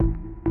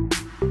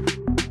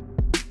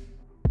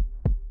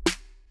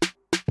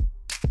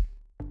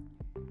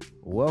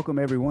Welcome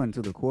everyone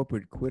to the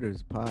Corporate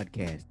Quitters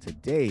Podcast.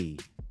 Today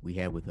we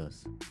have with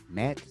us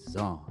Matt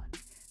Zahn.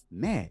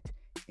 Matt,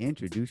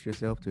 introduce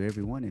yourself to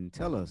everyone and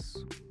tell us,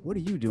 what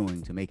are you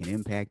doing to make an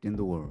impact in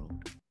the world?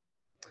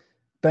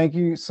 Thank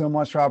you so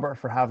much, Robert,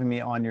 for having me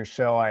on your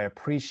show. I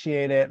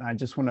appreciate it. And I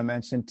just want to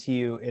mention to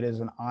you, it is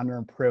an honor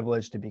and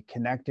privilege to be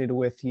connected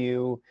with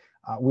you.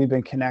 We've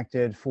been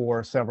connected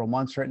for several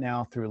months right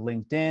now through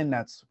LinkedIn.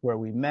 That's where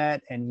we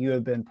met. And you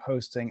have been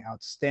posting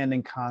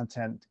outstanding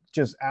content,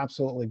 just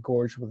absolutely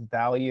gorgeous with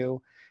value.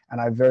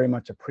 And I very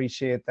much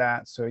appreciate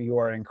that. So you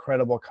are an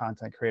incredible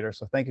content creator.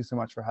 So thank you so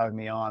much for having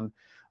me on.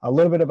 A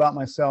little bit about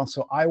myself.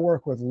 So I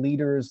work with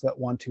leaders that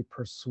want to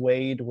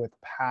persuade with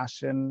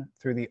passion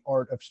through the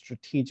art of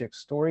strategic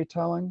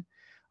storytelling.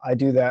 I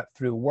do that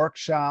through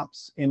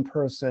workshops, in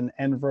person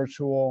and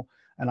virtual,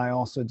 and I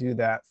also do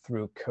that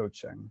through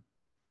coaching.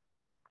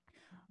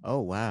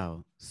 Oh,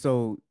 wow.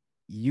 So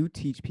you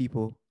teach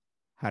people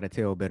how to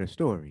tell better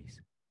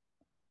stories.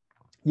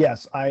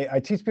 Yes,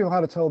 I teach people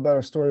how to tell a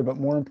better story, but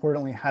more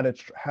importantly, how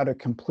to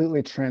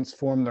completely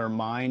transform their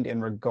mind in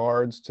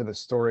regards to the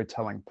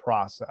storytelling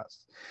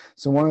process.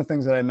 So one of the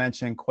things that I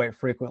mention quite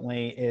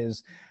frequently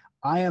is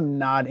I am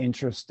not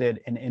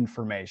interested in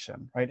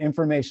information, right?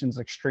 Information is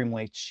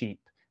extremely cheap.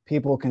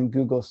 People can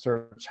Google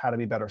search how to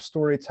be better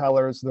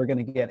storytellers. They're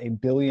going to get a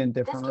billion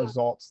different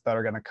results that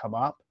are going to come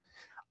up.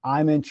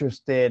 I'm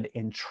interested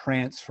in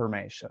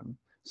transformation.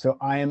 So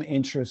I am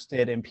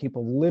interested in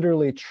people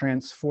literally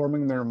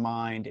transforming their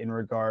mind in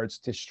regards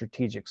to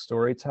strategic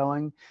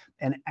storytelling.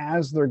 And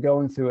as they're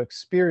going through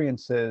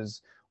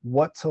experiences,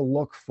 what to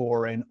look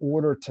for in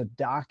order to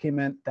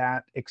document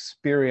that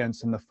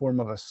experience in the form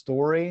of a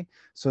story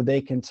so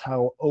they can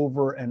tell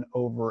over and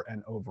over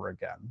and over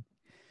again.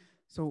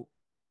 So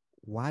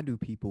why do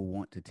people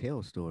want to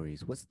tell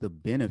stories? What's the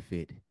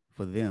benefit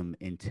for them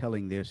in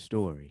telling their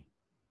story?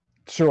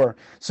 Sure.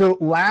 So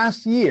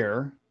last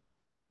year,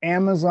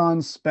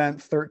 Amazon spent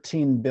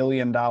 $13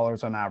 billion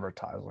on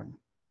advertising.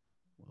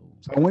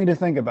 So I want you to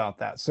think about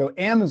that. So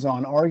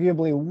Amazon,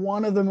 arguably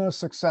one of the most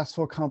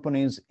successful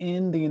companies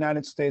in the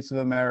United States of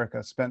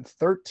America, spent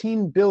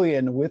 13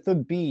 billion with a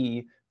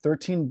B,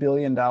 $13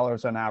 billion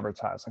on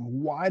advertising.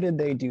 Why did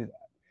they do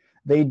that?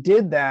 They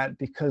did that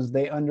because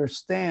they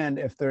understand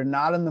if they're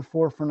not in the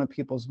forefront of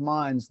people's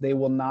minds, they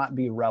will not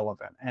be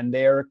relevant. And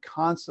they're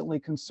constantly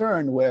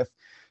concerned with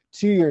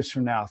 2 years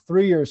from now,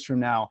 3 years from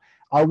now,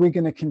 are we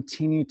going to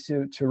continue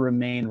to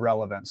remain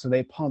relevant? So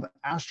they pump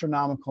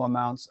astronomical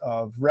amounts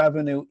of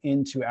revenue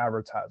into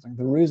advertising.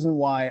 The reason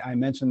why I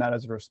mentioned that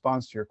as a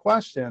response to your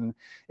question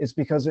is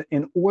because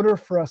in order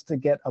for us to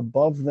get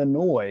above the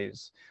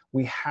noise,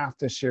 we have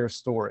to share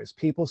stories.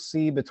 People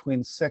see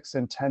between 6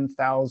 and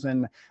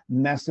 10,000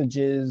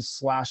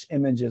 messages /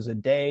 images a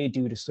day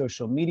due to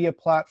social media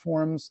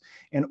platforms.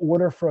 In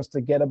order for us to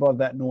get above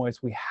that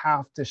noise, we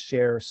have to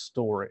share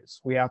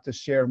stories. We have to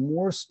share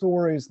more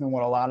stories than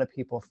what a lot of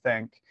people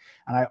think.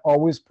 And I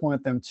always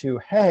point them to,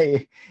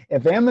 hey,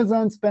 if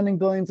Amazon's spending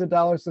billions of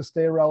dollars to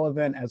stay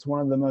relevant as one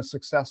of the most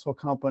successful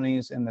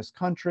companies in this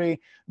country,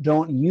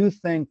 don't you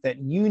think that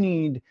you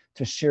need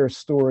to share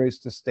stories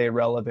to stay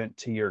relevant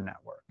to your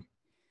network?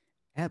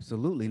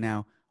 Absolutely.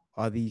 Now,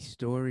 are these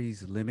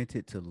stories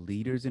limited to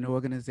leaders in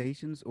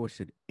organizations, or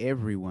should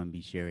everyone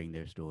be sharing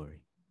their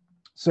story?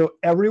 So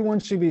everyone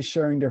should be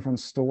sharing different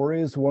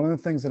stories. One of the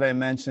things that I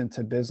mentioned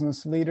to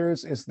business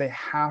leaders is they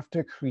have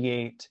to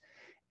create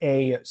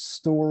a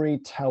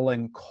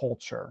storytelling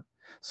culture.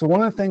 So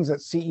one of the things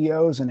that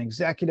CEOs and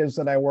executives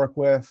that I work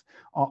with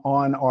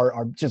on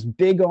are just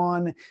big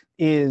on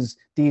is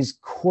these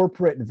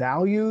corporate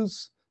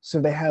values. So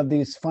they have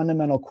these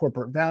fundamental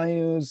corporate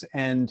values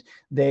and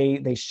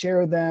they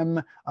share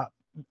them.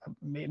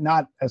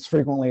 Not as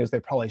frequently as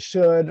they probably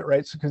should,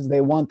 right? So because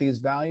they want these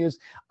values.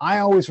 I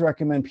always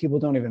recommend people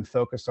don't even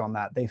focus on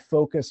that. They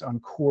focus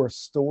on core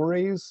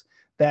stories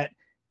that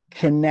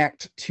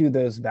connect to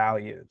those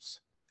values.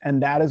 And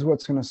that is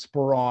what's going to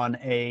spur on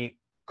a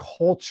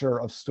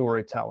culture of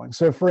storytelling.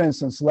 So for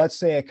instance, let's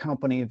say a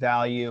company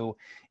value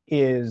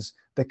is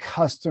the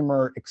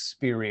customer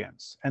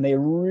experience, and they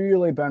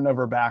really bend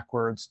over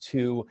backwards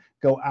to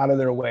go out of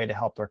their way to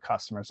help their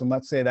customers. And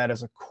let's say that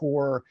is a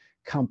core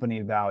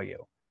company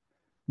value.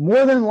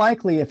 More than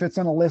likely, if it's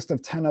on a list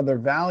of 10 other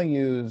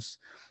values,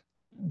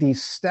 the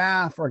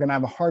staff are going to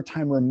have a hard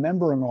time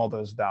remembering all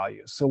those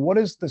values. So what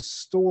is the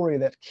story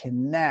that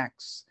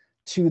connects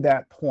to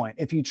that point?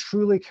 If you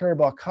truly care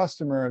about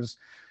customers,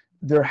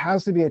 there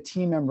has to be a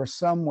team member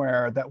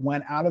somewhere that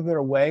went out of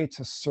their way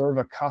to serve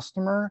a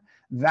customer.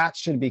 That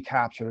should be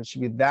captured. It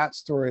should be that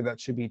story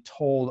that should be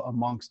told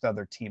amongst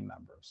other team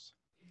members.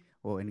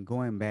 Well, and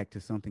going back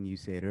to something you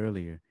said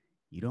earlier,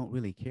 you don't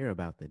really care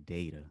about the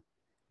data,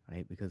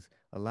 right? Because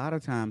a lot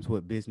of times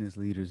what business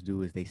leaders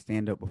do is they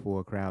stand up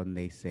before a crowd and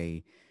they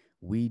say,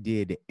 we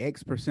did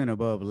X%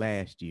 above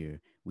last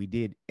year. We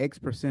did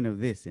X% of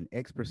this and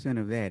X%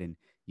 of that. And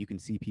you can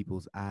see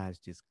people's eyes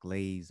just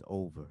glaze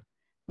over.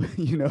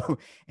 you know,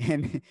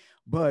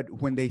 but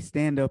when they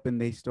stand up and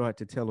they start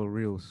to tell a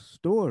real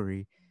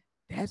story,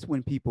 that's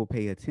when people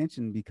pay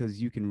attention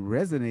because you can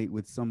resonate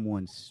with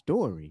someone's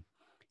story.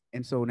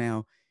 And so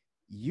now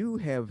you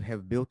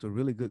have built a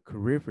really good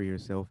career for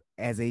yourself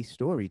as a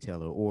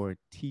storyteller or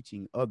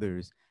teaching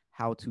others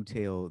how to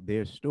tell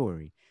their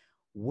story.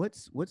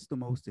 What's the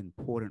most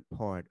important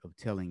part of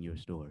telling your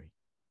story?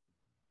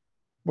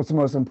 What's the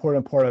most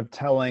important part of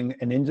telling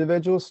an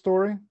individual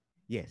story?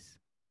 Yes.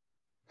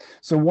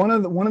 So one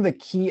of the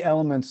key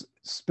elements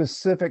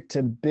specific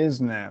to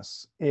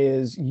business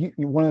is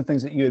one of the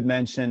things that you had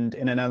mentioned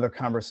in another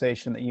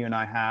conversation that you and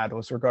I had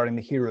was regarding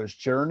the hero's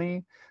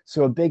journey.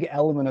 So a big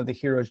element of the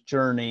hero's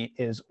journey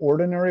is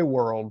ordinary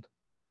world,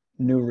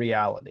 new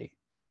reality.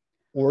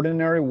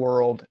 Ordinary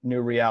world,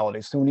 new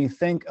reality. So when you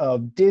think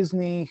of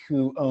Disney,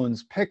 who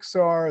owns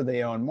Pixar,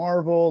 they own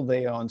Marvel,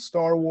 they own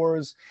Star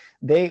Wars.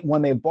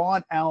 When they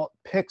bought out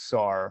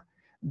Pixar,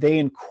 they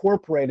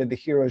incorporated the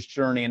hero's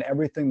journey and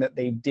everything that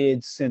they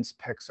did since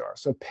Pixar.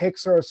 So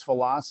Pixar's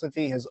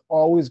philosophy has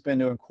always been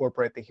to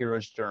incorporate the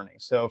hero's journey.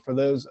 So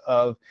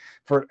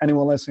for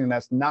anyone listening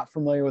that's not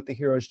familiar with the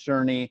hero's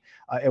journey,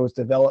 it was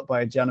developed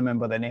by a gentleman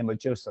by the name of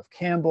Joseph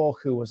Campbell,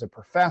 who was a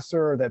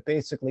professor that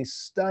basically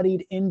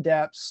studied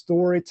in-depth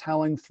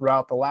storytelling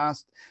throughout the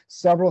last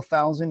several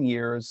thousand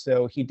years.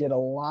 So he did a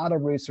lot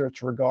of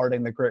research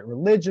regarding the great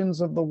religions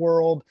of the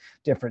world,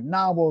 different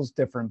novels,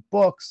 different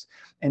books,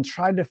 and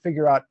tried to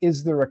figure out,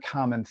 is there a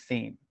common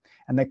theme?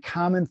 And the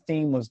common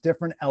theme was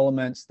different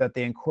elements that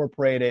they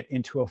incorporated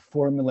into a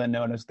formula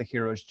known as the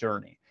hero's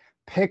journey.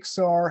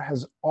 Pixar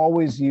has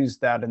always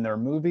used that in their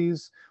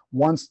movies.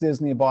 Once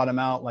Disney bought them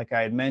out, like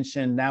I had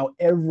mentioned, now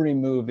every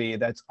movie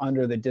that's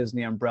under the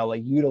Disney umbrella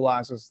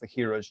utilizes the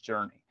hero's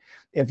journey.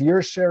 If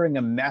you're sharing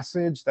a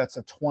message that's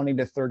a 20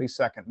 to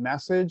 30-second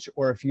message,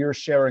 or if you're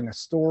sharing a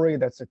story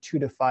that's a 2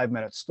 to 5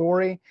 minute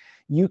story,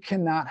 you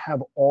cannot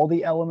have all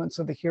the elements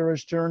of the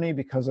hero's journey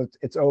because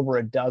it's over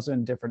a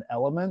dozen different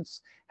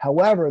elements.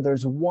 However,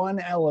 there's one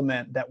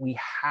element that we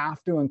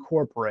have to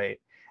incorporate,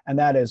 and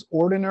that is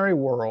ordinary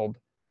world,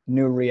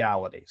 new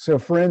reality. So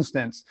for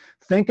instance,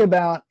 think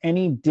about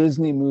any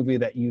Disney movie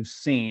that you've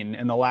seen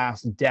in the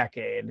last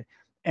decade,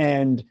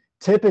 and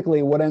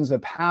typically what ends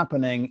up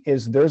happening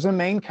is there's a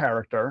main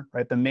character,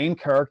 right? The main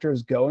character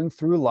is going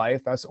through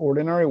life, that's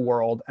ordinary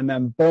world, and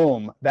then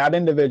boom, that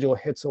individual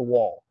hits a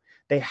wall.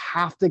 They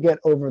have to get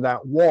over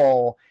that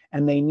wall,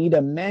 and they need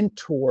a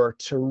mentor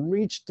to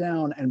reach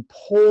down and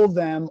pull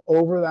them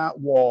over that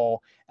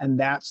wall, and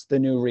that's the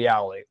new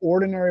reality.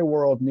 Ordinary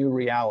world, new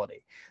reality.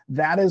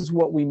 That is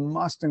what we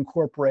must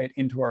incorporate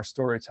into our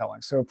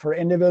storytelling. So for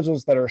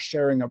individuals that are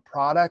sharing a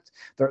product,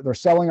 they're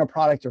selling a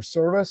product or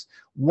service,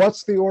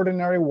 what's the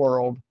ordinary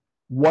world?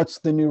 What's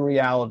the new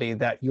reality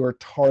that your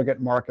target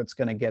market's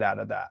going to get out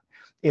of that?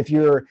 If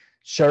you're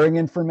sharing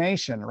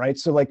information, right?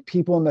 So like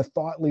people in the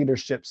thought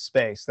leadership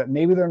space that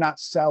maybe they're not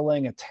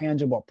selling a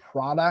tangible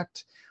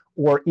product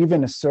or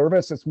even a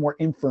service, it's more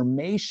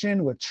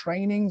information with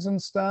trainings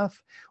and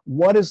stuff.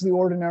 What is the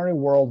ordinary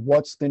world?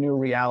 What's the new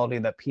reality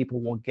that people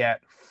will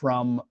get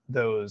from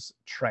those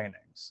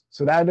trainings?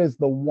 So that is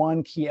the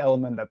one key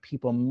element that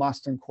people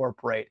must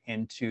incorporate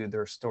into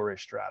their story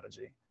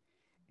strategy.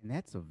 And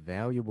that's a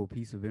valuable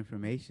piece of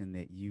information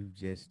that you've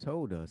just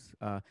told us.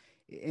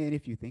 And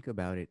if you think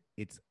about it,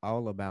 it's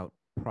all about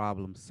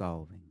problem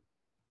solving.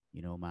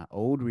 You know, my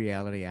old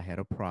reality, I had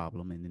a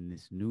problem, and in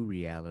this new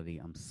reality,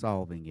 I'm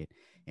solving it.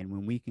 And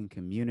when we can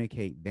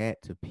communicate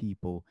that to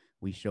people,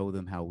 we show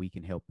them how we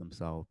can help them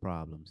solve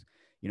problems.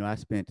 You know, I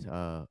spent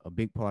a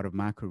big part of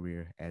my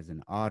career as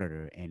an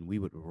auditor, and we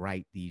would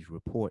write these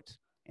reports,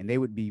 and they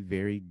would be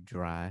very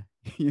dry,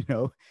 you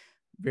know,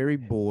 very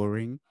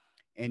boring,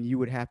 and you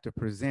would have to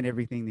present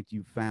everything that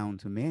you found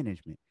to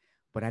management.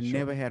 But I Sure.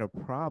 never had a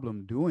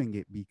problem doing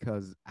it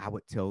because I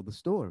would tell the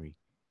story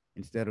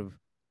instead of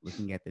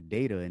looking at the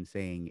data and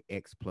saying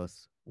X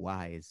plus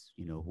Y is,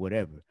 you know,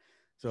 whatever.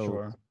 So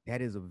Sure.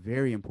 that is a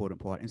very important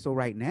part. And so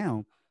right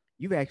now,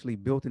 you've actually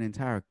built an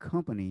entire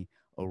company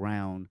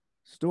around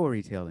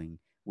storytelling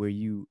where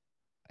you,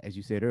 as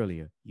you said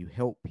earlier, you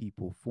help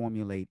people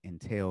formulate and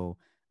tell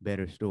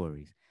better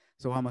stories.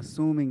 So I'm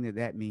assuming that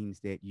that means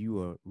that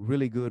you are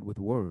really good with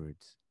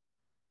words.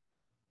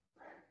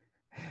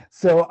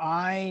 So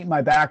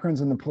my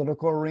background's in the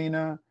political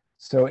arena.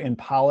 So in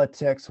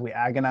politics, we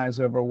agonize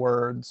over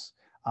words.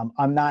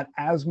 I'm not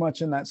as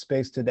much in that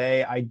space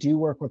today. I do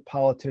work with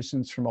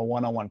politicians from a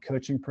one-on-one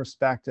coaching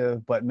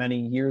perspective, but many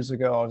years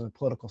ago, I was a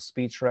political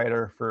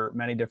speechwriter for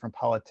many different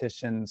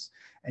politicians,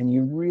 and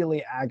you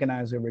really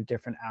agonize over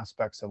different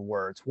aspects of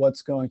words.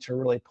 What's going to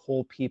really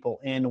pull people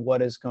in?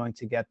 What is going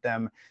to get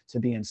them to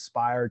be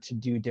inspired to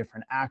do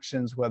different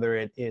actions, whether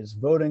it is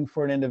voting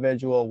for an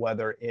individual,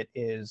 whether it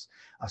is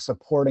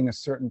supporting a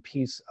certain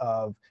piece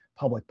of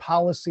public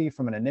policy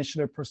from an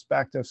initiative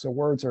perspective. So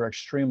words are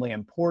extremely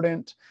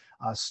important.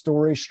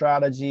 Story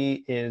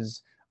strategy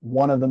is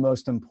one of the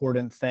most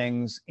important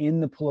things in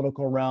the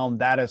political realm.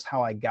 That is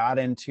how I got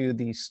into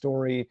the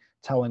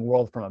storytelling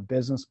world from a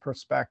business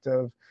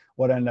perspective.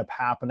 What ended up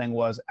happening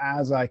was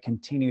as I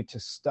continued to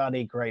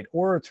study great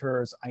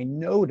orators, I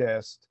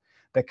noticed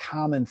the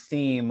common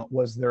theme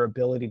was their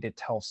ability to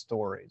tell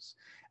stories.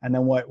 And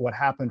then what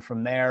happened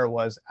from there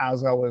was,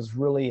 as I was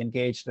really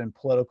engaged in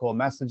political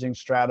messaging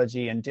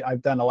strategy, and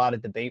I've done a lot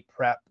of debate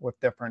prep with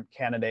different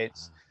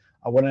candidates,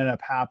 what ended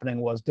up happening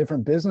was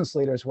different business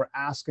leaders were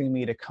asking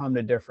me to come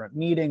to different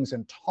meetings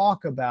and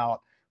talk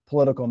about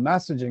political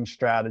messaging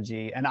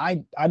strategy. And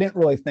I didn't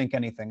really think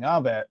anything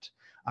of it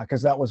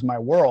because that was my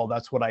world.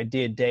 That's what I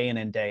did day in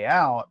and day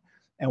out.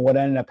 And what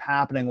ended up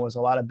happening was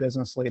a lot of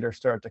business leaders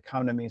started to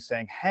come to me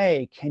saying,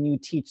 hey, can you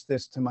teach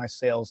this to my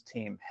sales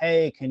team?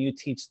 Hey, can you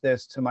teach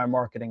this to my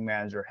marketing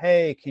manager?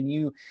 Hey, can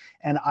you?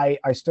 And I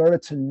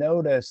started to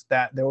notice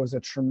that there was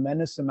a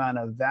tremendous amount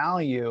of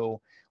value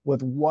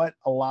with what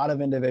a lot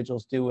of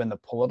individuals do in the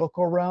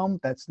political realm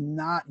that's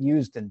not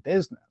used in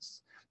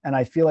business. And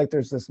I feel like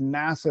there's this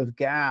massive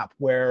gap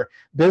where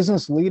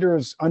business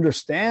leaders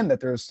understand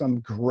that there's some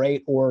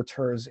great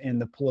orators in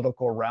the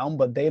political realm,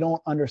 but they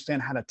don't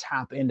understand how to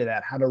tap into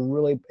that, how to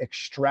really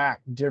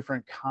extract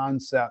different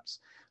concepts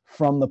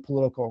from the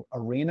political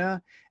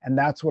arena. And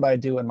that's what I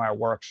do in my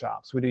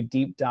workshops. We do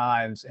deep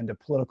dives into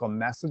political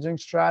messaging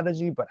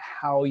strategy, but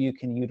how you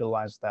can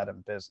utilize that in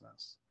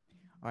business.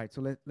 All right,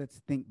 so let's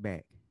think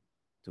back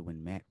to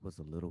when Matt was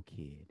a little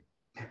kid.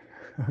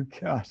 Oh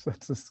gosh,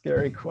 that's a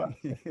scary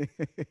question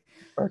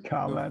or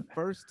comment. The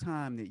first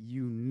time that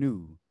you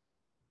knew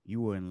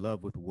you were in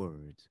love with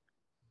words,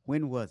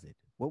 when was it?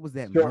 What was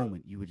that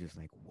moment you were just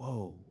like,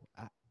 whoa,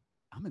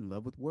 I'm in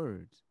love with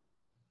words?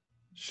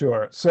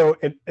 Sure. So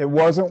it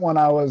wasn't when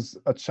I was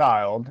a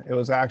child. It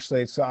was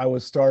actually, so I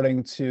was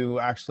starting to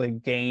actually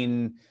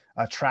gain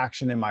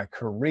traction in my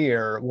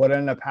career. What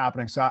ended up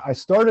happening, so I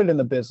started in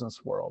the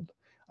business world.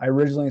 I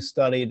originally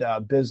studied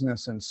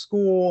business in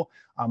school.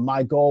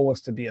 My goal was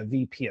to be a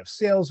VP of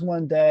sales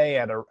one day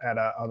at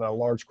a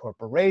large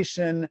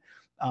corporation.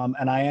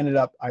 And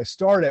I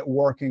started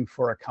working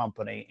for a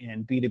company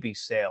in B2B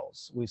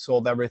sales. We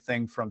sold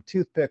everything from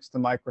toothpicks to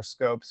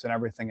microscopes and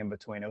everything in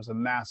between. It was a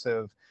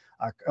massive,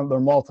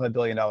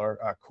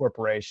 multi-billion-dollar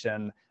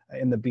corporation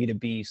in the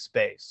B2B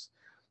space.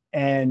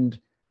 And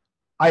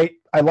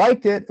I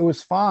liked it. It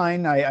was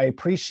fine. I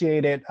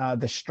appreciated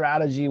the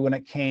strategy when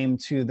it came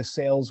to the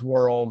sales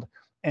world.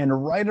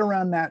 And right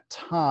around that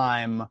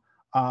time,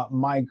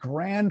 my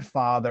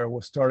grandfather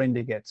was starting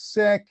to get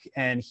sick,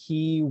 and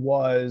he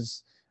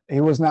was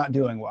not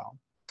doing well.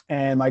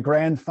 And my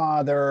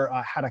grandfather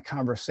had a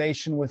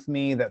conversation with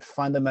me that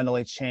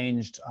fundamentally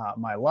changed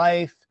my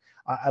life.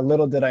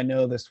 Little did I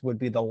know this would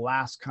be the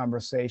last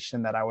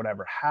conversation that I would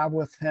ever have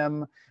with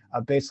him.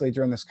 Basically,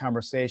 during this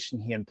conversation,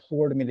 he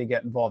implored me to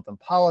get involved in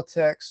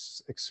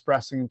politics,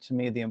 expressing to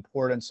me the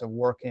importance of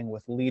working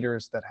with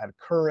leaders that had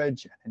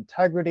courage and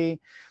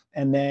integrity.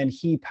 And then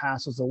he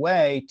passes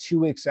away 2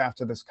 weeks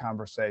after this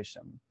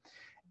conversation.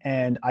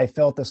 And I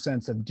felt a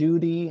sense of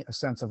duty, a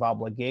sense of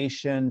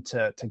obligation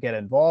to get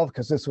involved,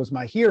 because this was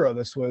my hero.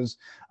 This was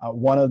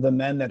one of the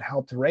men that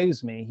helped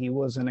raise me. He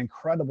was an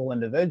incredible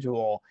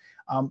individual.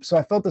 So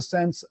I felt a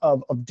sense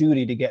of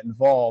duty to get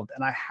involved.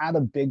 And I had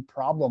a big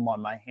problem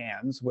on my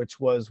hands, which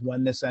was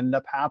when this ended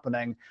up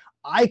happening,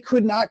 I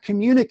could not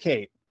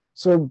communicate.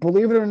 So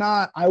believe it or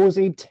not, I was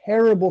a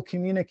terrible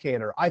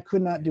communicator. I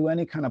could not do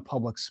any kind of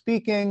public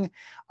speaking.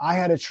 I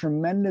had a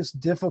tremendous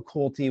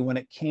difficulty when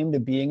it came to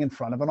being in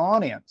front of an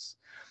audience.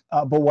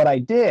 But what I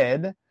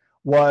did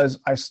was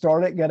I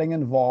started getting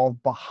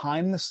involved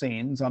behind the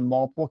scenes on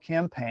multiple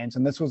campaigns.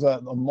 And this was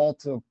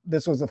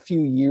a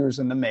few years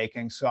in the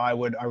making. So I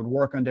would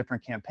work on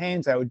different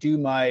campaigns. I would do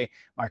my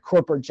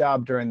corporate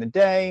job during the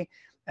day.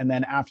 And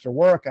then after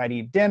work, I'd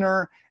eat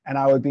dinner, and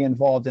I would be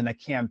involved in a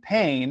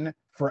campaign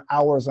for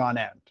hours on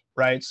end,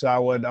 right? So I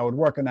would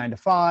work a 9 to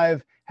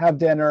 5, have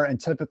dinner,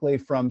 and typically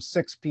from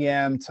 6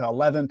 p.m. to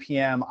 11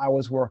 p.m., I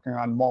was working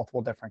on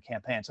multiple different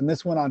campaigns. And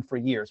this went on for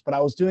years, but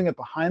I was doing it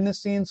behind the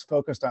scenes,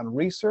 focused on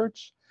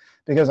research,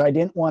 because I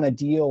didn't want to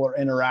deal or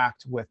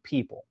interact with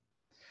people.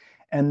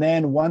 And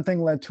then one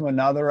thing led to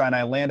another, and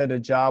I landed a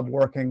job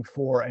working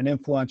for an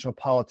influential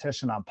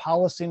politician on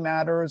policy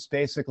matters.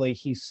 Basically,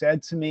 he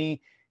said to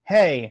me,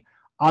 hey,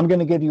 I'm going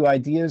to give you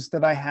ideas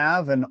that I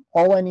have, and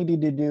all I need you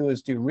to do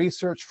is do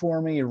research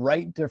for me,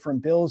 write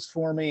different bills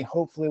for me.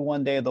 Hopefully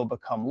one day they'll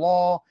become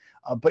law,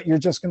 but you're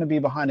just going to be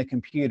behind a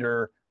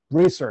computer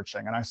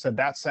researching. And I said,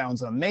 that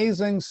sounds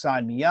amazing.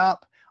 Sign me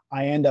up.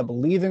 I end up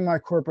leaving my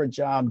corporate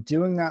job,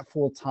 doing that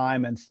full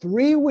time. And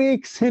 3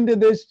 weeks into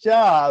this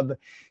job,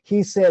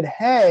 he said,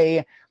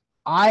 hey,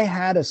 I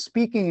had a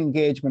speaking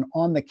engagement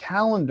on the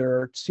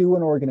calendar to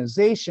an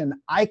organization.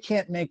 I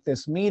can't make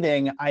this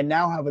meeting. I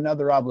now have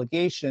another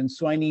obligation,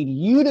 so I need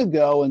you to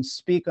go and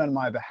speak on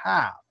my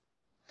behalf.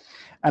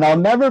 And I'll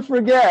never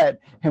forget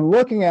him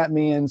looking at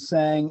me and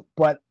saying,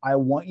 but I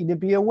want you to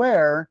be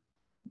aware,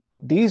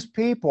 these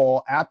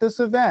people at this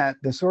event,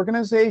 this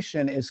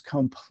organization is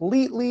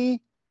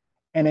completely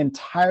and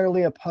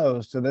entirely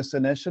opposed to this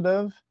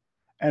initiative.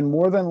 And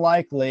more than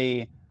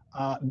likely,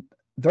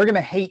 they're going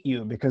to hate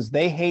you because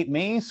they hate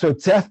me. So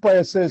death by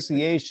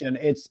association,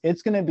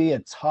 it's going to be a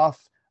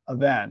tough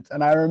event.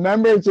 And I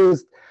remember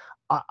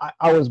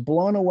I was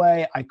blown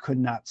away. I could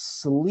not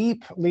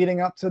sleep leading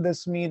up to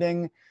this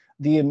meeting.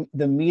 The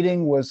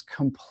meeting was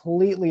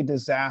completely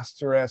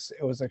disastrous.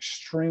 It was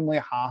extremely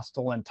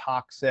hostile and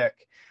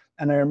toxic.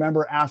 And I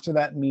remember after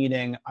that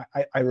meeting,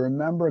 I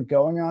remember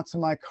going out to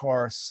my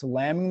car,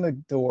 slamming the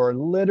door,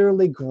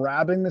 literally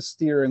grabbing the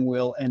steering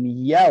wheel and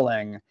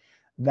yelling,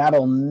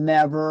 "That'll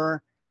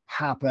never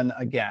happen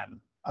again.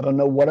 I don't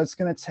know what it's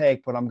going to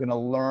take, but I'm going to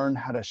learn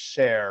how to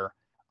share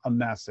a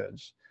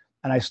message."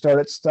 And I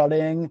started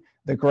studying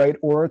the great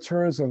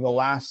orators of the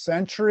last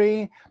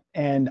century.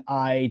 And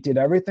I did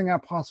everything I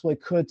possibly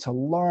could to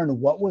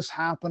learn what was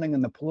happening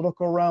in the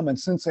political realm. And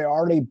since I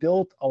already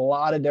built a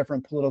lot of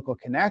different political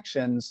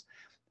connections,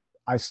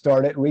 I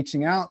started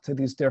reaching out to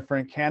these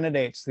different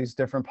candidates, these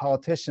different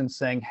politicians,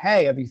 saying,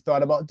 "Hey, have you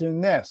thought about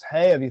doing this?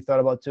 Hey, have you thought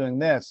about doing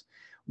this?"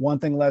 One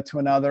thing led to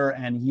another.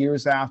 And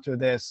years after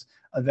this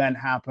event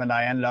happened,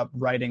 I ended up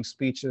writing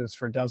speeches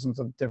for dozens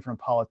of different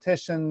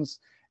politicians.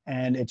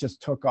 And it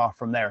just took off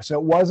from there. So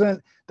it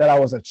wasn't that I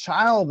was a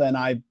child and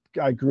I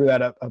grew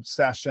that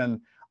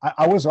obsession.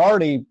 I was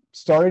already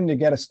starting to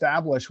get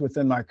established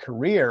within my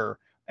career,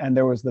 and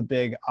there was the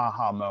big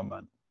aha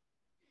moment.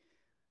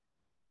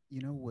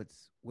 You know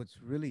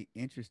what's really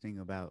interesting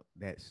about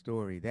that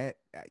story, that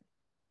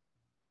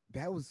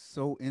was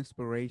so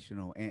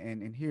inspirational,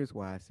 and here's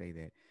why I say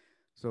that.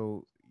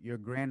 So your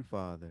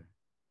grandfather,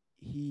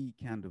 he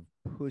kind of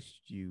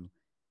pushed you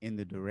in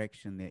the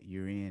direction that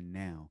you're in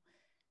now.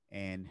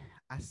 And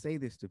I say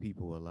this to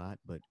people a lot,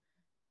 but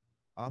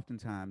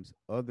oftentimes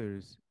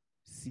others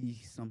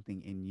see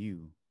something in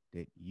you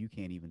that you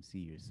can't even see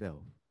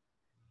yourself.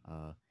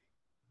 Uh,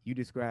 you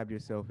described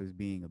yourself as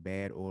being a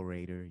bad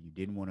orator. You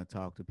didn't want to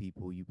talk to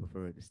people. You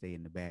preferred to stay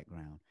in the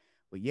background.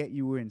 But yet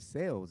you were in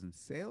sales, and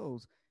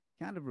sales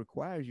kind of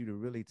requires you to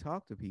really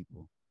talk to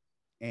people.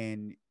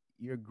 And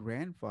your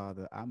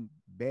grandfather, I'm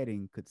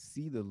betting, could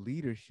see the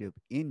leadership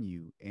in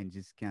you and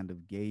just kind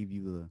of gave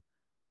you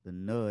the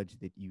nudge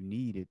that you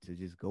needed to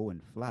just go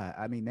and fly.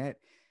 I mean, that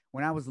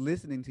when I was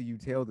listening to you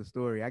tell the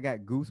story, I got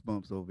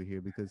goosebumps over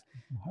here because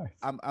Nice.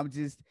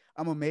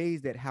 I'm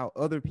amazed at how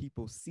other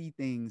people see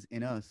things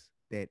in us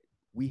that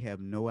we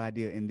have no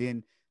idea. And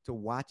then to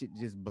watch it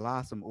just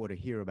blossom or to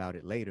hear about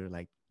it later,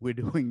 like we're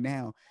doing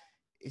now,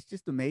 it's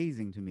just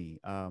amazing to me.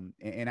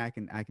 And I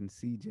can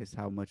see just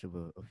how much of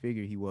a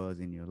figure he was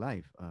in your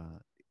life.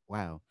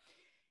 Wow.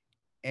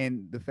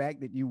 And the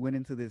fact that you went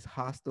into this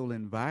hostile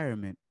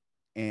environment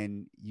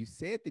and you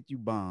said that you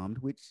bombed,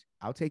 which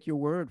I'll take your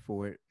word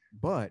for it,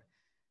 but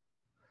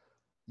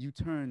you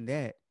turned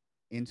that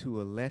into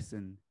a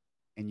lesson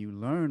and you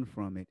learned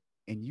from it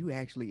and you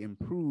actually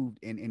improved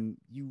and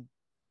you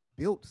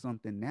built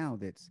something now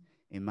that's,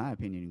 in my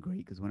opinion,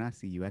 great. Because when I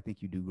see you, I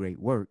think you do great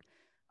work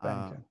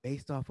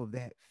based off of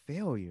that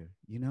failure,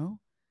 you know?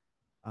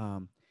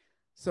 Um,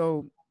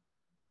 so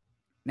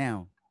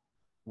now,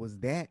 was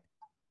that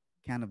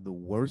kind of the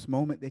worst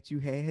moment that you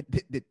had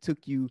that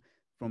took you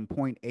from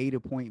point A to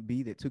point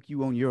B, that took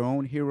you on your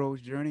own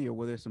hero's journey? Or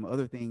were there some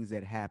other things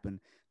that happened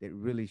that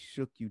really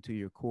shook you to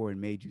your core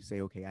and made you say,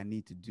 okay, I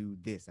need to do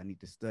this. I need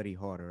to study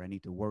harder. I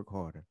need to work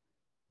harder?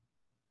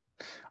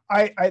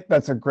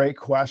 That's a great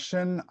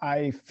question.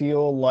 I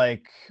feel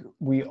like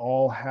we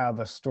all have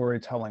a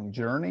storytelling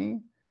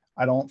journey.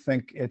 I don't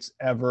think it's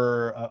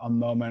ever a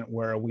moment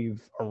where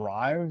we've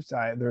arrived.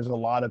 There's a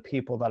lot of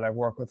people that I've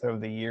worked with over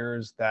the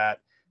years that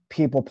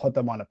people put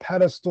them on a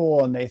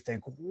pedestal and they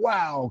think,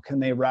 wow, can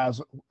they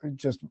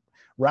just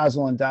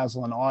razzle and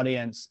dazzle an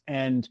audience?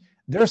 And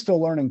they're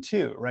still learning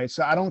too, right?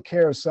 So I don't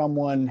care if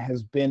someone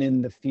has been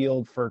in the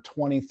field for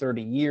 20,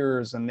 30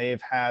 years and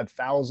they've had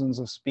thousands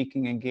of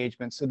speaking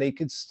engagements, so they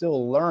could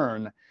still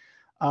learn.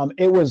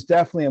 It was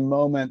definitely a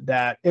moment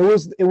that it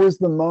was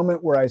the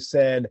moment where I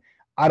said,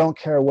 I don't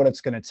care what it's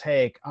going to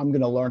take. I'm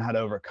going to learn how to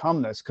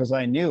overcome this, because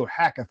I knew,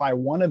 heck, if I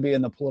want to be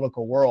in the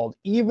political world,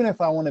 even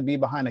if I want to be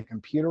behind a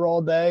computer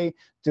all day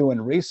doing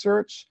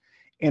research,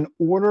 in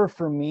order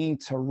for me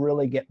to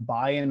really get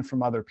buy-in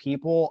from other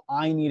people,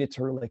 I needed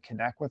to really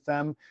connect with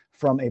them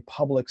from a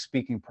public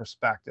speaking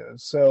perspective.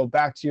 So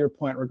back to your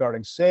point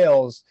regarding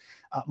sales,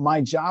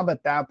 my job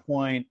at that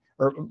point,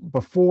 or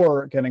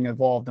before getting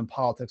involved in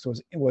politics,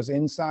 was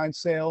inside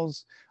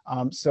sales.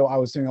 So I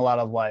was doing a lot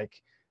of like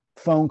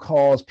phone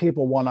calls,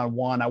 people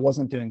one-on-one. I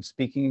wasn't doing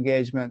speaking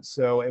engagements,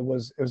 so it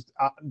was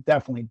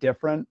definitely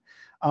different.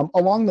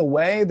 Along the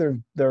way,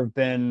 there have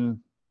been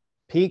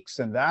peaks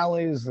and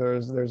valleys.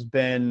 There's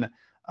been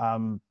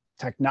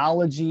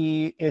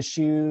technology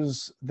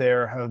issues.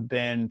 There have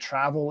been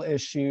travel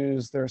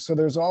issues.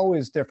 There's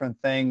always different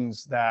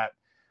things that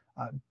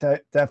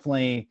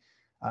definitely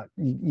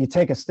you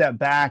take a step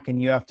back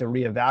and you have to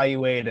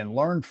reevaluate and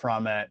learn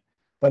from it.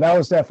 But that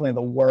was definitely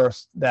the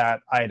worst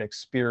that I had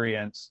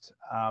experienced.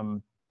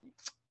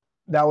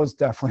 That was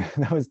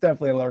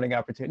definitely a learning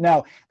opportunity.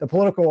 Now, the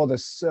political world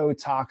is so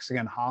toxic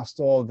and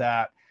hostile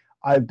that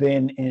I've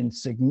been in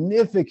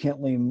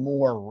significantly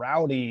more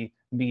rowdy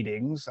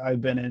meetings. I've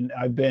been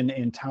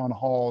in town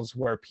halls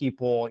where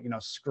people,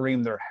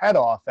 scream their head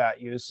off at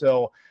you.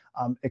 So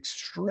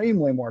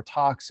extremely more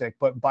toxic.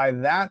 But by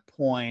that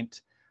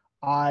point,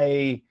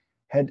 I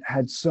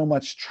had so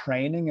much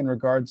training in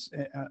regards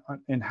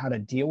in how to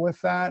deal with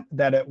that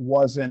it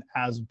wasn't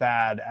as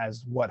bad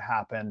as what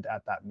happened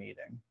at that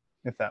meeting,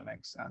 if that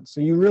makes sense.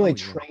 So you really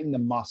train the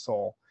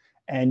muscle,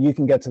 and you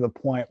can get to the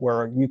point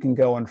where you can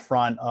go in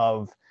front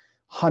of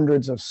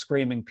hundreds of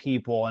screaming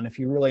people, and if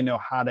you really know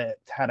how to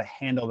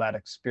handle that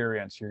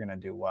experience, you're going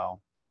to do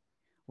well.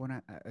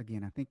 Well,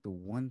 again, I think the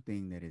one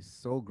thing that is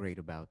so great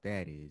about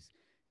that is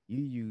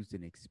you used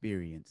an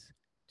experience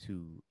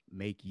to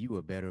make you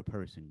a better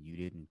person. You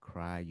didn't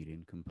cry, you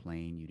didn't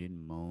complain, you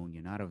didn't moan,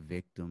 you're not a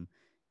victim.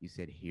 You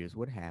said, here's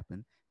what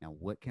happened. Now,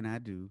 what can I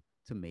do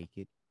to make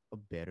it a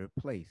better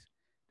place,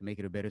 to make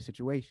it a better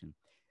situation?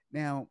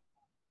 Now,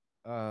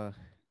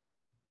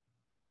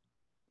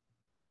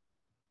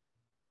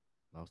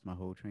 lost my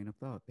whole train of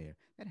thought there.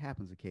 That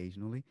happens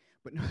occasionally.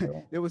 But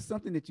no, there was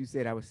something that you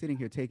said. I was sitting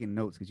here taking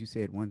notes because you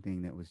said one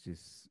thing that was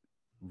just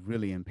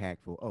really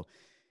impactful. Oh,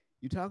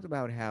 you talked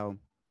about how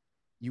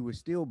you were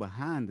still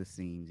behind the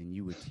scenes and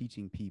you were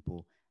teaching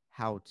people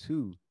how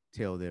to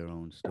tell their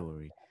own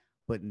story.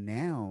 But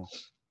now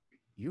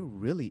you're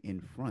really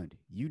in front.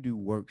 You do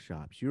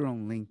workshops, you're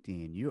on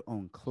LinkedIn, you're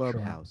on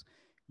Clubhouse. Sure.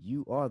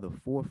 You are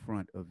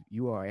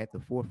at the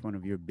forefront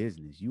of your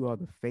business. You are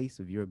the face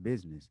of your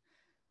business.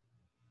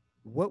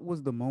 What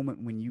was the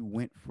moment when you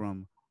went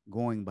from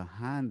going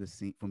behind the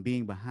scene, from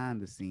being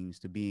behind the scenes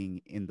to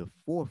being in the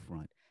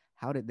forefront?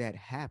 How did that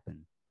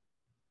happen?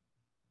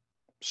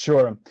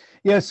 Sure.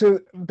 Yeah. So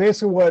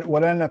basically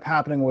what ended up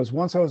happening was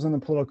once I was in the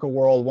political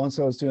world, once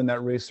I was doing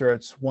that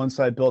research, once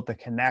I built the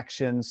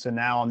connections, so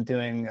now I'm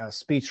doing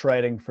speech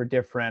writing for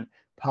different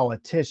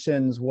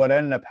politicians, what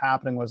ended up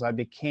happening was I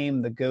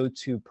became the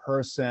go-to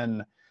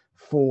person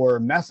for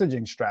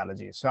messaging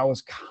strategies. So I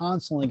was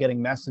constantly getting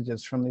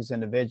messages from these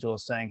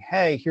individuals saying,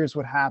 hey, here's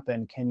what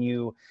happened. Can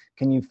you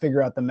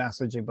figure out the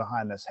messaging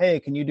behind this? Hey,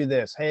 can you do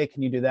this? Hey,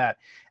 can you do that?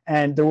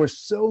 And there were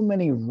so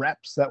many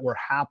reps that were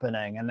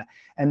happening.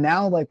 And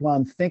now, like, when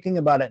I'm thinking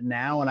about it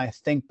now and I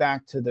think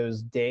back to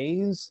those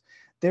days,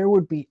 there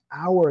would be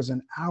hours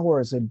and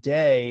hours a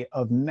day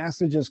of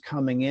messages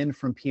coming in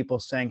from people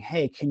saying,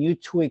 hey, can you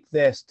tweak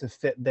this to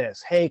fit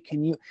this? Hey,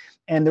 can you?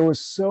 And there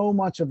was so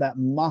much of that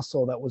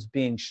muscle that was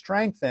being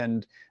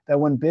strengthened that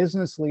when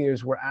business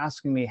leaders were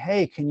asking me,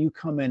 hey, can you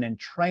come in and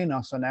train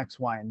us on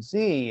X, Y, and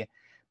Z?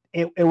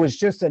 It was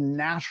just a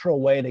natural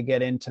way to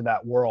get into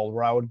that world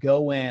where I would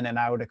go in and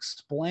I would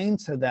explain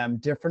to them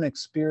different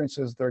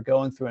experiences they're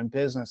going through in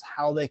business,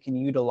 how they can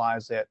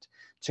utilize it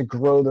to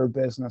grow their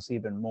business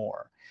even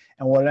more.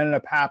 And what ended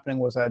up happening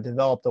was I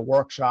developed a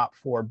workshop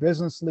for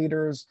business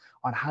leaders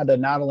on how to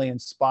not only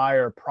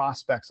inspire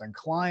prospects and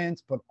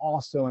clients, but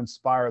also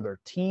inspire their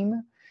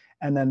team.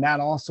 And then that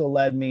also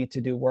led me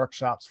to do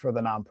workshops for the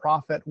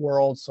nonprofit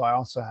world. So I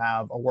also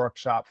have a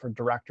workshop for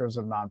directors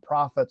of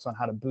nonprofits on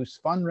how to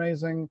boost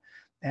fundraising.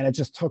 And it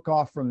just took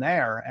off from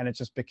there. And it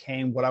just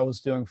became what I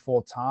was doing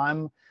full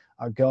time,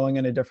 going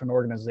into different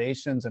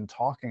organizations and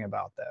talking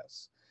about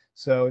this.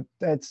 So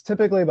it's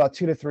typically about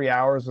 2 to 3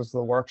 hours is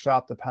the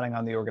workshop, depending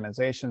on the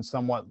organization,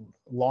 somewhat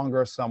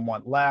longer,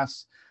 somewhat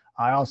less.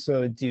 I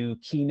also do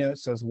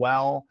keynotes as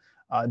well.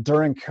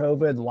 During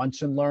COVID,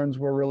 lunch and learns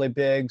were really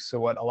big. So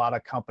what a lot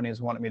of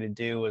companies wanted me to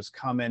do is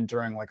come in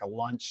during like a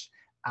lunch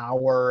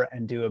hour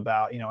and do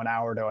about, an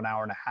hour to an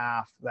hour and a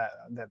half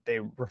that they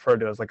refer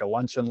to as like a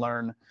lunch and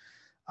learn.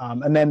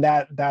 And then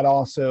that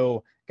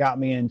also got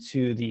me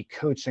into the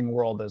coaching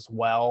world as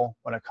well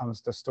when it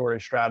comes to story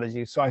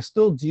strategy. So I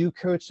still do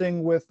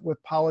coaching with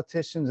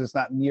politicians. It's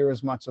not near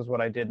as much as what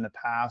I did in the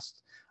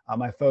past.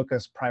 My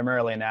focus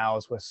primarily now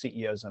is with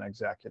CEOs and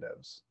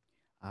executives.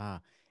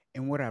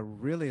 And what I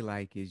really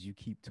like is you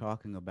keep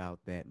talking about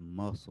that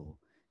muscle.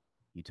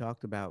 You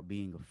talked about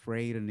being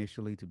afraid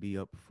initially to be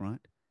up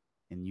front,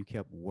 and you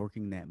kept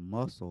working that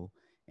muscle.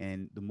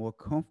 And the more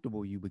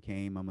comfortable you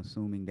became, I'm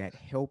assuming that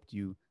helped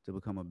you to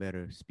become a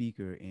better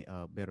speaker,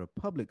 a better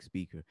public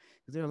speaker.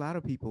 Because there are a lot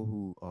of people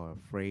who are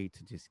afraid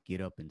to just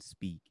get up and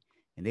speak,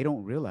 and they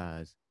don't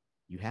realize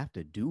you have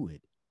to do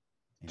it,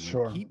 and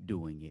then keep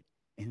doing it,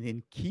 and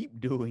then keep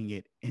doing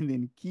it, and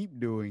then keep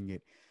doing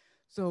it.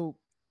 So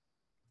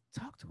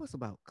talk to us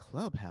about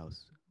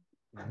Clubhouse.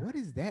 What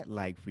is that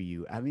like for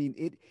you? I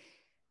mean,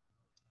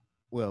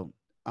 well,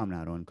 I'm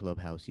not on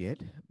Clubhouse yet,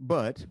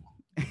 but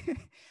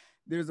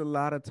there's a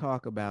lot of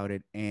talk about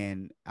it.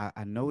 And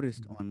I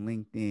noticed on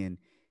LinkedIn,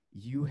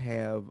 you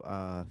have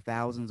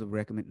thousands of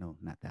no,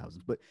 not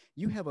thousands, but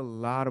you have a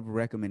lot of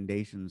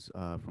recommendations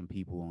from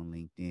people on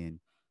LinkedIn.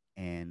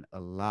 And a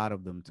lot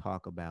of them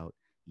talk about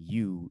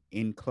you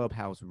in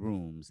Clubhouse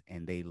rooms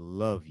and they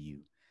love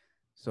you.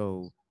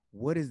 So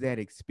what is that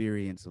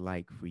experience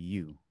like for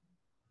you?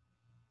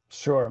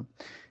 Sure.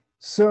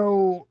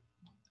 So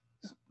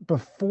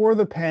before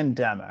the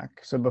pandemic,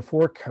 so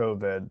before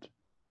COVID,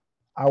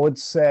 I would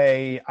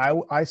say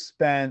I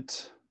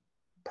spent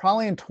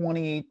probably in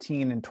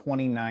 2018 and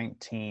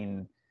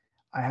 2019,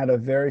 I had a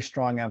very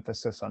strong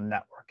emphasis on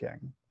networking.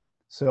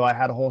 So I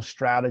had a whole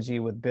strategy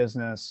with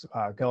business,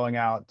 going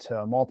out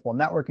to multiple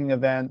networking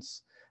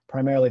events,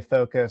 primarily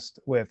focused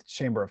with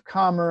Chamber of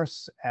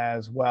Commerce,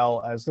 as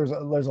well as there's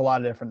a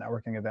lot of different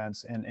networking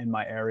events in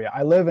my area.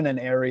 I live in an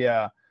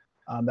area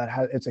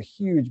it's a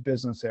huge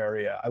business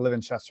area. I live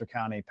in Chester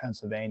County,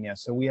 Pennsylvania,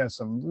 so we have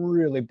some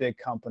really big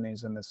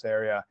companies in this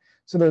area.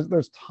 So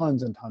there's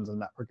tons and tons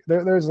of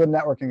there's a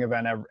networking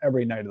event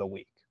every night of the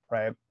week,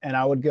 right? And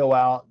I would go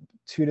out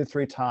 2 to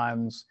 3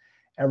 times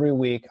every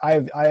week.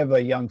 I have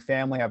a young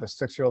family. I have a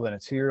 6-year-old and a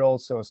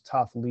 2-year-old, so it's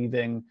tough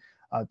leaving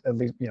at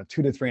least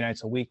 2 to 3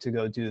 nights a week to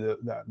go do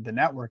the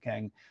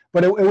networking.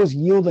 But it was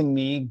yielding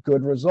me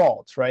good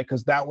results, right?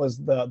 Because that was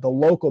the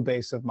local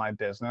base of my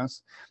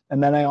business.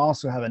 And then I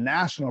also have a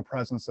national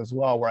presence as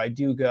well, where I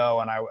do go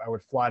and I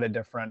would fly to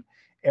different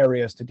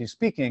areas to do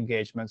speaking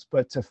engagements.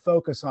 But to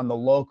focus on the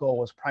local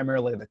was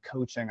primarily the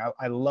coaching.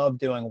 I love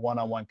doing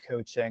one-on-one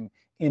coaching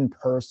in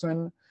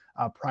person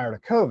prior to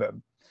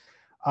COVID.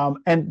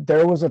 And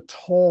there was a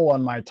toll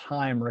on my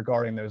time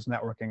regarding those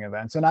networking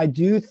events. And I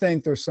do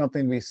think there's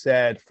something to be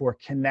said for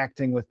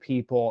connecting with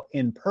people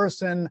in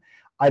person.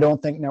 I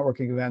don't think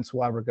networking events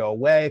will ever go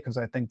away, because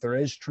I think there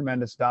is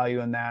tremendous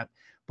value in that.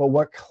 But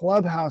what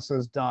Clubhouse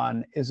has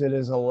done is it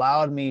has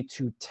allowed me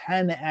to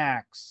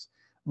 10x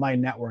my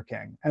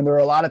networking. And there are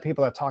a lot of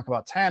people that talk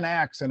about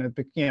 10x and it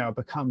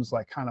becomes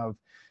like kind of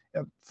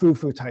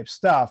foo-foo type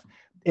stuff.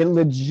 It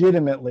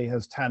legitimately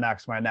has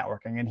 10x my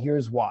networking. And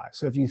here's why.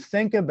 So if you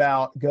think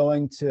about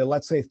going to,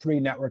 let's say,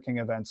 3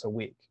 networking events a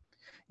week,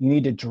 you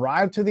need to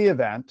drive to the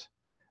event,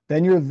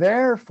 then you're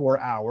there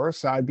for hours.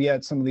 So I'd be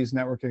at some of these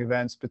networking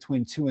events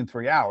between 2 and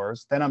 3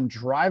 hours. Then I'm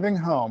driving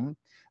home.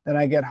 Then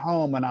I get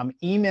home and I'm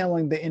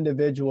emailing the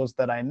individuals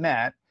that I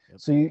met. Yep.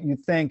 So you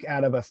think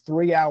out of a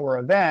 3-hour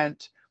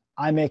event,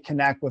 I may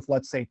connect with,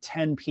 let's say,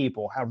 10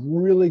 people, have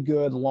really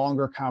good,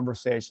 longer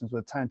conversations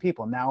with 10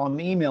 people. Now I'm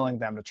emailing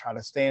them to try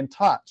to stay in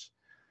touch.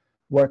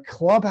 What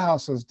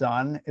Clubhouse has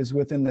done is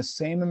within the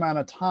same amount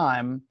of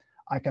time,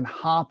 I can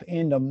hop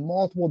into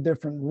multiple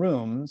different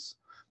rooms.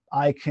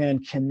 I can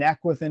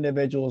connect with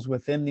individuals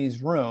within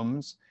these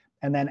rooms.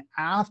 And then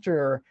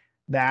after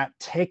that,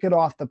 take it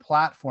off the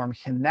platform,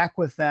 connect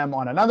with them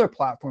on another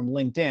platform,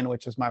 LinkedIn,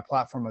 which is my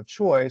platform of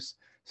choice,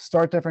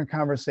 start different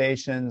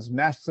conversations,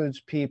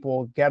 message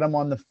people, get them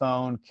on the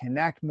phone,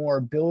 connect more,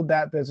 build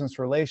that business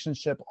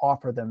relationship,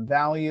 offer them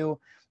value,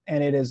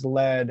 and it has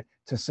led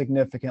to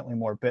significantly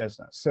more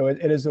business. So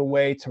it is a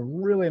way to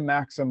really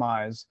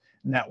maximize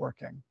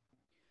networking.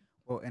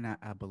 Well, and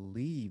I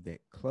believe that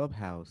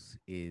Clubhouse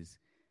is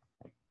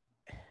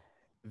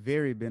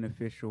very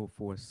beneficial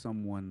for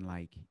someone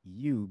like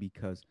you,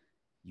 because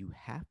you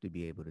have to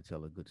be able to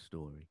tell a good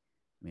story.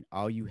 I mean,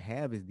 all you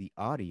have is the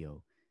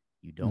audio.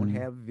 You don't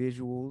have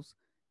visuals.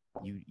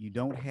 You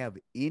don't have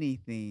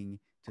anything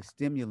to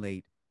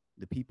stimulate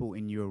the people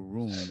in your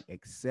room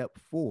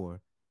except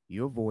for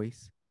your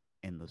voice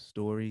and the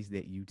stories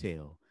that you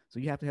tell. So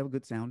you have to have a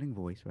good sounding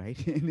voice, right?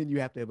 And then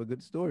you have to have a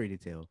good story to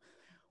tell.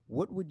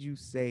 What would you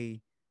say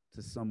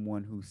to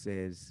someone who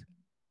says,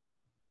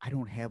 I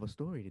don't have a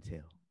story to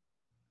tell?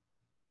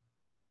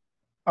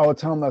 I would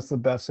tell them that's the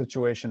best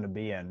situation to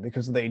be in,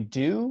 because they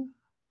do,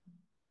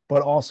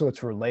 but also it's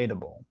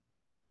relatable.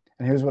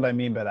 And here's what I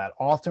mean by that.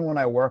 Often when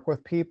I work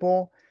with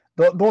people,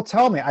 they'll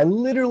tell me, I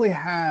literally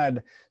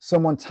had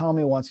someone tell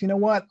me once, you know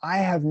what, I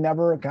have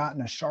never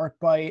gotten a shark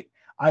bite.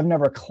 I've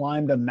never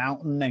climbed a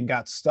mountain and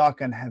got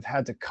stuck and have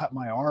had to cut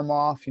my arm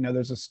off.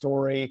 There's a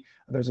story,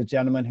 there's a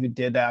gentleman who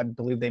did that. I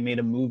believe they made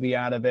a movie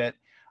out of it.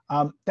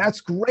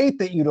 That's great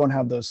that you don't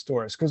have those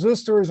stories, because those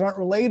stories aren't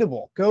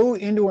relatable. Go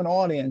into an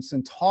audience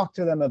and talk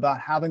to them about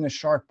having a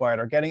shark bite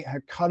or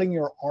cutting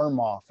your arm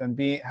off and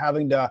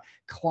having to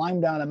climb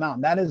down a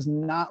mountain. That is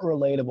not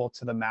relatable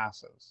to the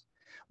masses.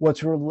 What's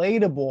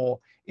relatable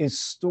is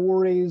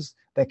stories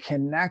that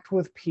connect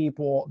with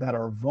people, that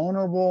are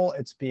vulnerable,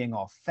 it's being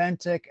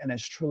authentic, and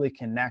it's truly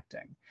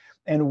connecting.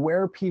 And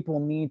where people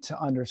need to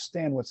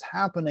understand what's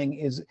happening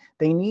is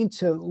they need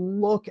to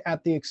look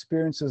at the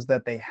experiences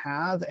that they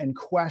have and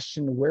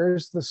question,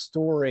 where's the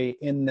story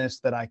in this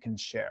that I can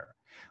share?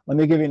 Let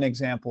me give you an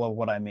example of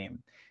what I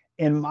mean.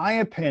 In my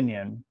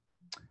opinion,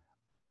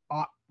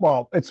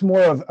 well, it's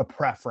more of a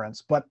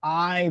preference, but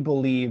I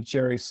believe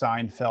Jerry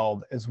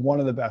Seinfeld is one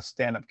of the best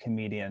stand-up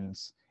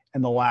comedians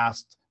in the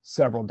last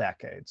several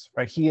decades,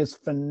 right? He is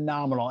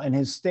phenomenal, and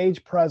his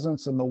stage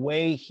presence and the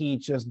way he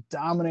just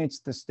dominates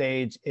the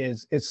stage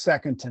is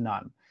second to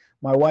none.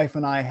 My wife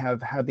and I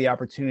have had the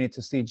opportunity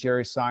to see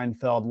Jerry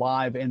Seinfeld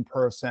live in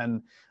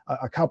person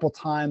a couple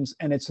times,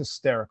 and it's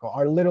hysterical.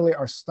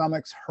 Our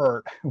stomachs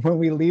hurt when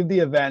we leave the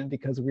event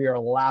because we are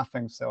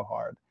laughing so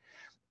hard.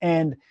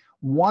 And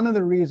one of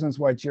the reasons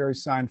why Jerry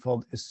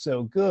Seinfeld is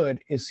so good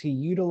is he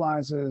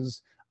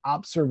utilizes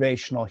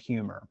observational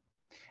humor.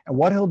 And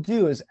what he'll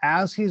do is,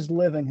 as he's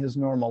living his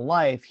normal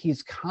life,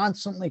 he's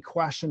constantly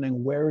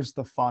questioning, where's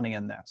the funny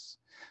in this?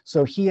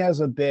 So he has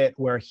a bit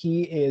where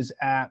he is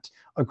at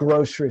a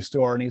grocery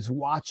store and he's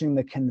watching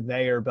the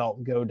conveyor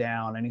belt go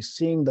down and he's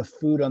seeing the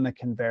food on the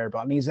conveyor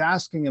belt and he's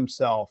asking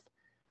himself,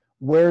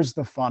 where's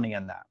the funny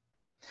in that?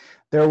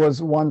 There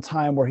was one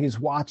time where he's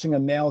watching a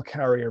mail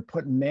carrier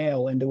put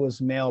mail into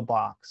his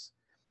mailbox.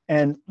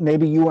 And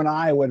maybe you and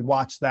I would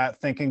watch that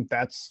thinking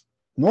that's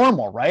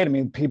normal, right? I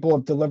mean, people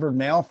have delivered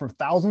mail for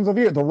thousands of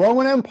years. The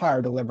Roman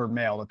Empire delivered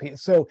mail to people.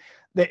 So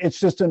it's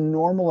just a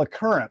normal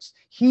occurrence.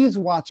 He's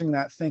watching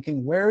that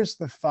thinking, where's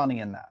the funny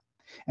in that?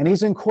 And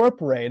he's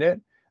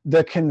incorporated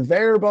the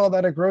conveyor belt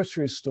at a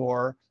grocery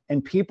store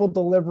and people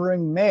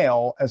delivering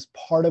mail as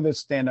part of his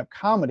stand-up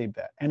comedy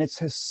bit. And it's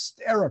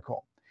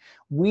hysterical.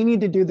 We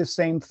need to do the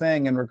same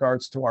thing in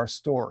regards to our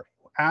story.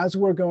 As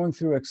we're going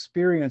through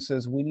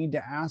experiences, we need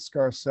to ask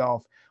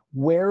ourselves,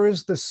 where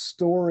is the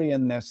story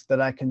in this that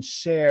I can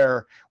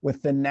share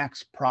with the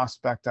next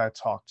prospect I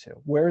talk to?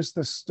 Where's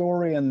the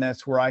story in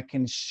this where I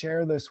can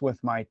share this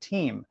with my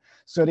team?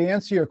 So to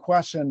answer your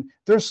question,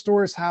 there's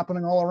stories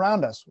happening all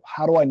around us.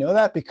 How do I know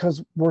that?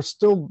 Because we're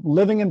still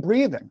living and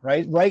breathing,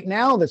 right? Right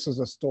now, this is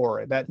a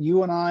story that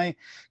you and I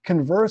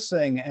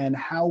conversing and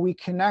how we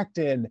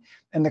connected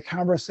and the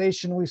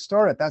conversation we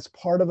started. That's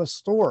part of a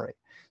story.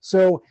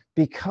 So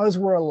because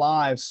we're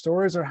alive,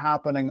 stories are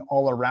happening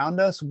all around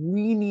us.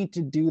 We need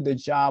to do the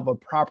job of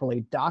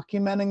properly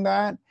documenting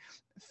that,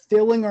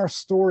 filling our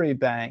story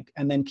bank,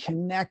 and then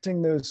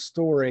connecting those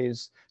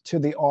stories to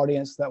the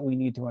audience that we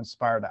need to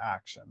inspire to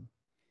action.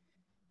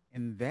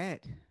 And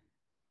that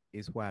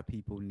is why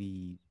people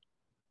need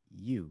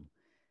you.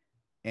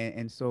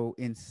 And so,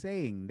 in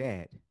saying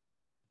that,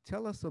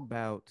 tell us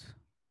about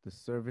the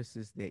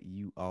services that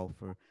you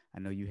offer. I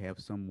know you have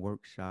some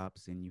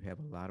workshops and you have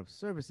a lot of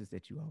services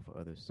that you offer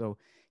others. So,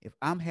 if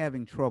I'm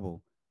having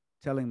trouble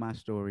telling my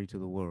story to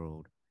the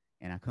world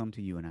and I come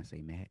to you and I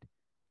say, Matt,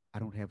 I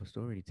don't have a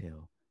story to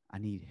tell, I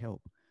need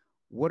help.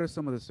 What are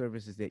some of the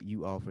services that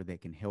you offer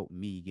that can help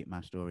me get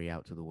my story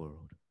out to the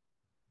world?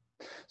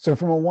 So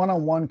from a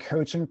one-on-one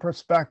coaching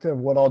perspective,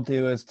 what I'll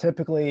do is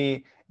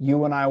typically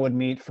you and I would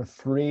meet for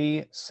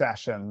 3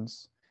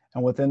 sessions.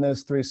 And within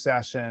those 3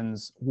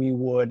 sessions, we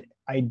would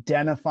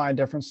identify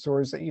different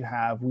stories that you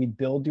have. We'd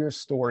build your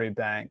story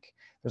bank.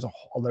 There's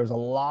a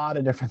lot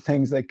of different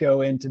things that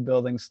go into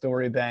building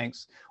story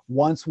banks.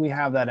 Once we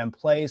have that in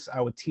place,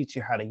 I would teach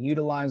you how to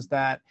utilize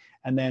that.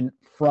 And then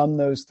from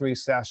those 3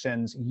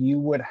 sessions, you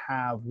would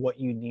have what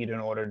you need in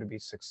order to be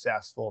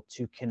successful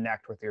to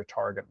connect with your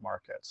target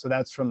market. So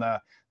that's from the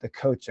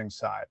coaching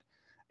side.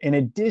 In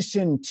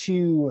addition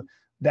to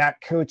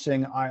that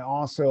coaching, I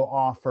also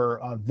offer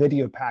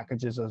video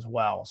packages as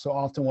well. So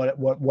often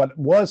what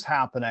was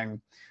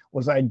happening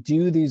was I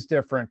do these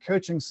different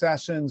coaching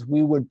sessions.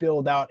 We would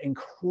build out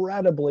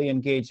incredibly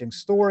engaging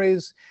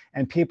stories,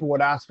 and people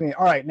would ask me,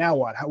 all right, now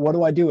what? What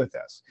do I do with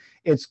this?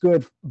 It's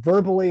good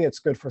verbally, it's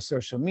good for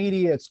social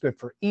media, it's good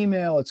for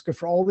email, it's good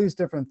for all these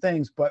different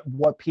things, but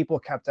what people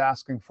kept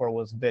asking for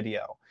was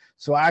video.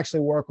 So I actually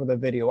work with a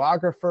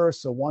videographer.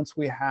 So once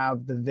we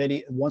have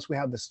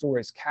the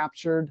stories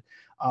captured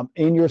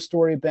in your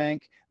story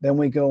bank, then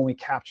we go and we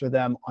capture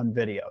them on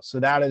video. So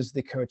that is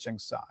the coaching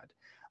side.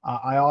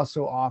 I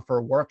also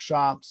offer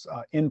workshops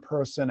in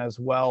person as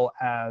well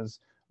as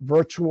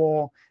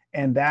virtual,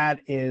 and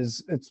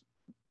it's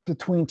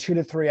between 2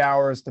 to 3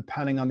 hours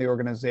depending on the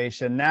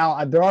organization.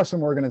 Now, there are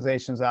some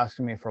organizations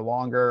asking me for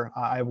longer.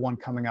 I have one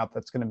coming up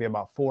that's going to be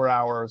about 4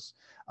 hours.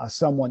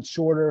 Some want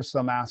shorter,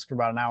 some ask for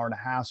about an hour and a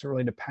half. So it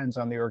really depends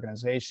on the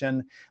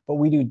organization. But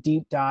we do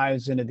deep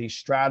dives into these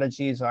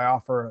strategies. I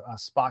offer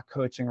spot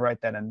coaching right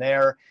then and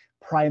there,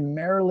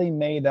 primarily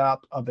made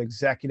up of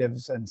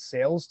executives and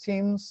sales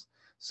teams.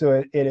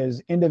 So it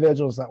is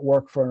individuals that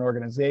work for an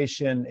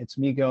organization. It's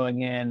me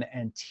going in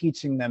and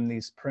teaching them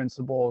these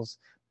principles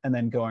and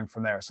then going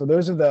from there. So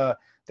those are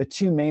the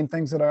 2 main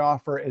things that I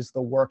offer, is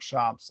the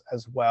workshops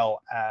as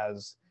well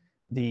as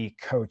the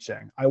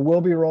coaching. I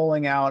will be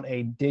rolling out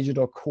a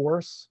digital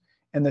course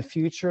in the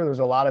future. There's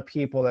a lot of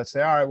people that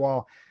say, all right,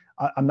 well,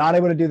 I'm not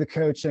able to do the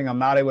coaching, I'm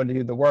not able to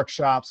do the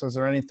workshops. Is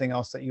there anything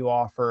else that you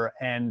offer?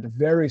 And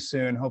very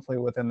soon, hopefully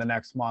within the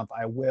next month,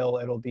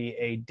 it'll be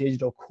a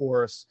digital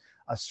course,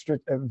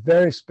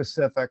 very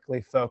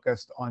specifically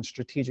focused on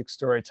strategic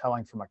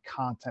storytelling from a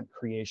content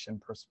creation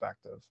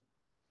perspective.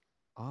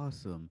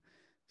 Awesome.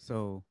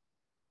 So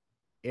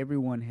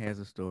everyone has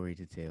a story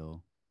to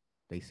tell.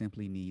 They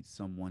simply need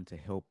someone to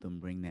help them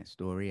bring that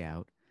story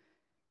out.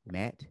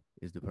 Matt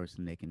is the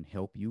person that can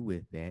help you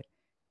with that.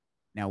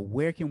 Now,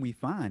 where can we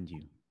find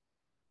you?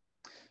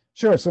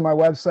 Sure. So my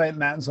website,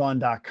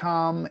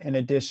 mattzahn.com, in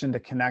addition to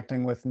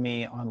connecting with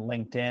me on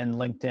LinkedIn.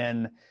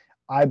 LinkedIn,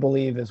 I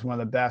believe, is one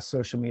of the best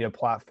social media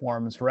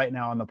platforms right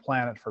now on the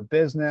planet for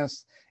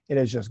business. It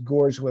is just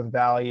gorged with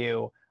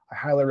value. I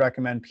highly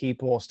recommend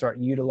people start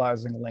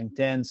utilizing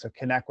LinkedIn. So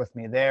connect with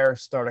me there,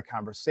 start a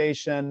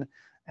conversation,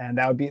 and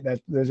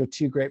those are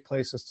 2 great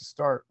places to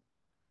start.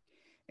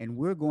 And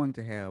we're going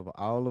to have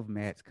all of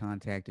Matt's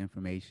contact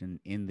information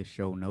in the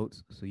show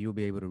notes, so you'll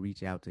be able to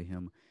reach out to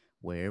him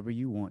wherever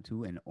you want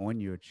to and on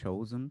your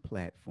chosen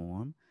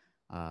platform,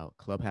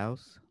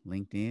 Clubhouse,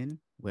 LinkedIn,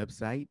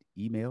 website,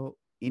 email,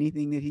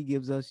 anything that he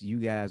gives us, you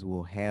guys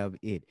will have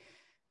it.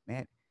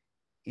 Matt,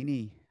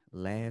 any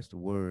last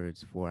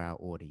words for our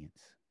audience?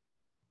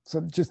 So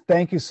just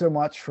thank you so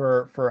much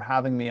for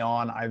having me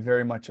on. I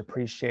very much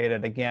appreciate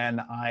it.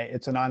 Again,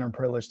 it's an honor and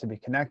privilege to be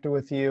connected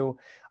with you.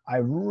 I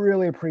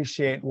really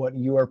appreciate what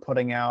you are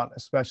putting out,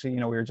 especially,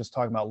 we were just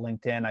talking about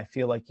LinkedIn. I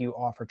feel like you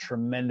offer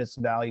tremendous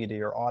value to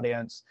your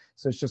audience.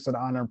 So it's just an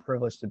honor and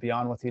privilege to be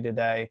on with you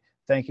today.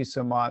 Thank you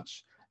so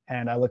much.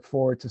 And I look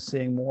forward to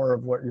seeing more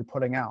of what you're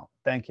putting out.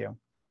 Thank you.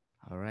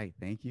 All right.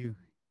 Thank you.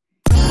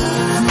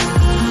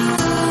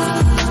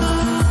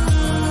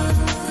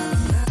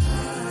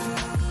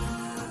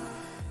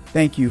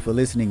 Thank you for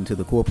listening to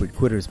the Corporate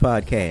Quitters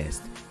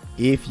Podcast.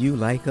 If you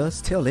like us,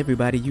 tell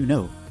everybody you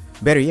know.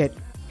 Better yet,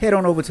 head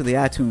on over to the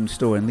iTunes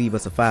store and leave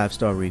us a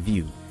 5-star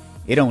review.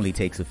 It only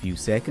takes a few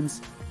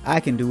seconds. I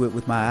can do it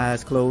with my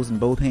eyes closed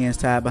and both hands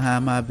tied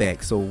behind my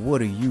back, so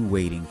what are you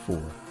waiting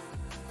for?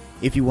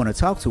 If you want to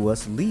talk to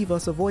us, leave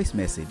us a voice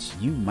message.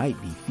 You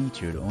might be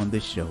featured on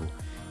the show.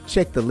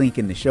 Check the link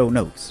in the show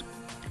notes.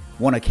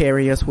 Want to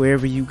carry us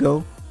wherever you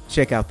go?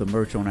 Check out the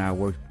merch on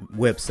our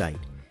website.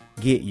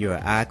 Get your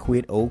I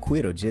quit, oh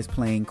quit, or just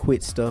plain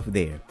quit stuff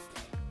there.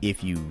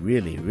 If you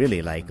really,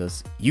 really like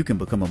us, you can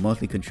become a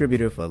monthly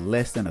contributor for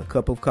less than a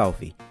cup of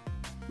coffee.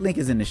 Link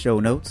is in the show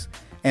notes.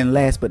 And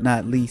last but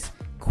not least,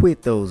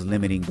 quit those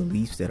limiting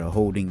beliefs that are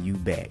holding you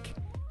back.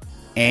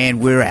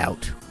 And we're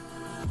out.